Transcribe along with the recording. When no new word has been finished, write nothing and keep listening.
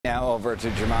Now over to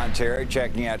Jermont Terry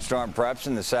checking out storm preps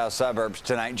in the south suburbs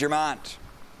tonight. Jermont.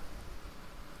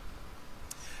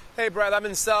 Hey Brad, I'm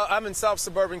in South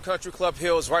Suburban Country Club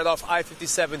Hills, right off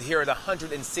I-57 here at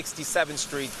 167th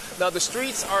Street. Now the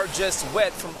streets are just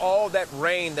wet from all that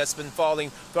rain that's been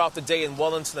falling throughout the day and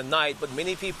well into the night, but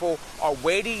many people are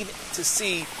waiting to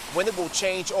see when it will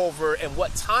change over and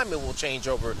what time it will change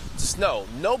over to snow.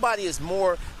 Nobody is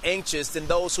more anxious than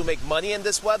those who make money in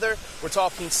this weather. We're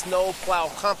talking snow plow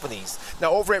companies.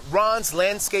 Now over at Ron's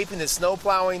Landscaping and Snow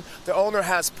Plowing, the owner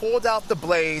has pulled out the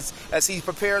blades as he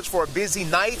prepares for a busy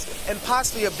night and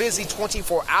possibly a busy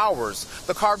 24 hours.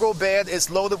 The cargo bed is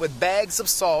loaded with bags of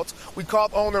salt. We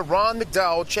called owner Ron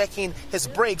McDowell checking his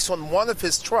brakes on one of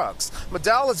his trucks.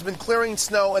 McDowell has been clearing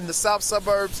snow in the south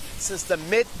suburbs since the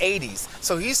mid-'80s,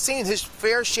 so he's seen his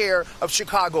fair share of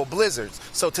Chicago blizzards.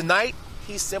 So tonight,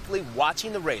 he's simply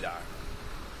watching the radar.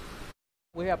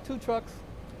 We have 2 trucks,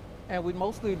 and we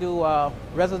mostly do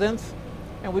residents,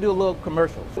 and we do a little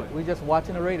commercials. We're just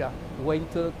watching the radar, waiting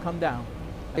to it come down.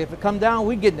 If it come down,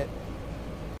 we getting it.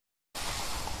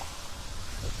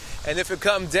 And if it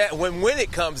comes down, when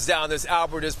it comes down, as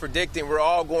Albert is predicting, we're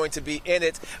all going to be in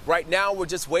it. Right now, we're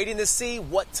just waiting to see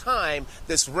what time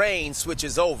this rain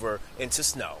switches over into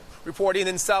snow. Reporting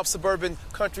in South Suburban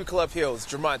Country Club Hills,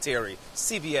 Jermont Terry,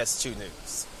 CBS 2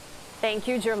 News. Thank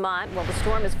you, Jermont. Well, the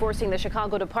storm is forcing the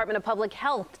Chicago Department of Public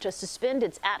Health to suspend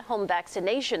its at-home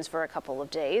vaccinations for a couple of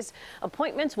days.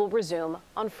 Appointments will resume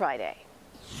on Friday.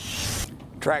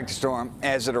 Track the storm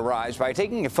as it arrives by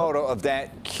taking a photo of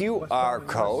that QR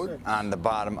code on the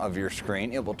bottom of your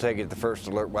screen. It will take you to the first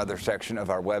alert weather section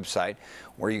of our website,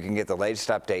 where you can get the latest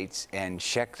updates and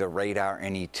check the radar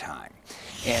anytime.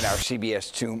 And our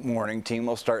CBS 2 morning team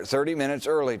will start 30 minutes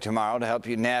early tomorrow to help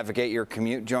you navigate your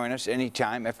commute. Join us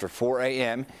anytime after 4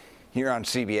 a.m. here on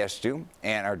CBS 2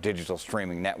 and our digital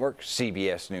streaming network,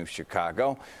 CBS News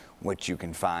Chicago, which you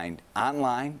can find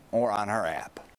online or on our app.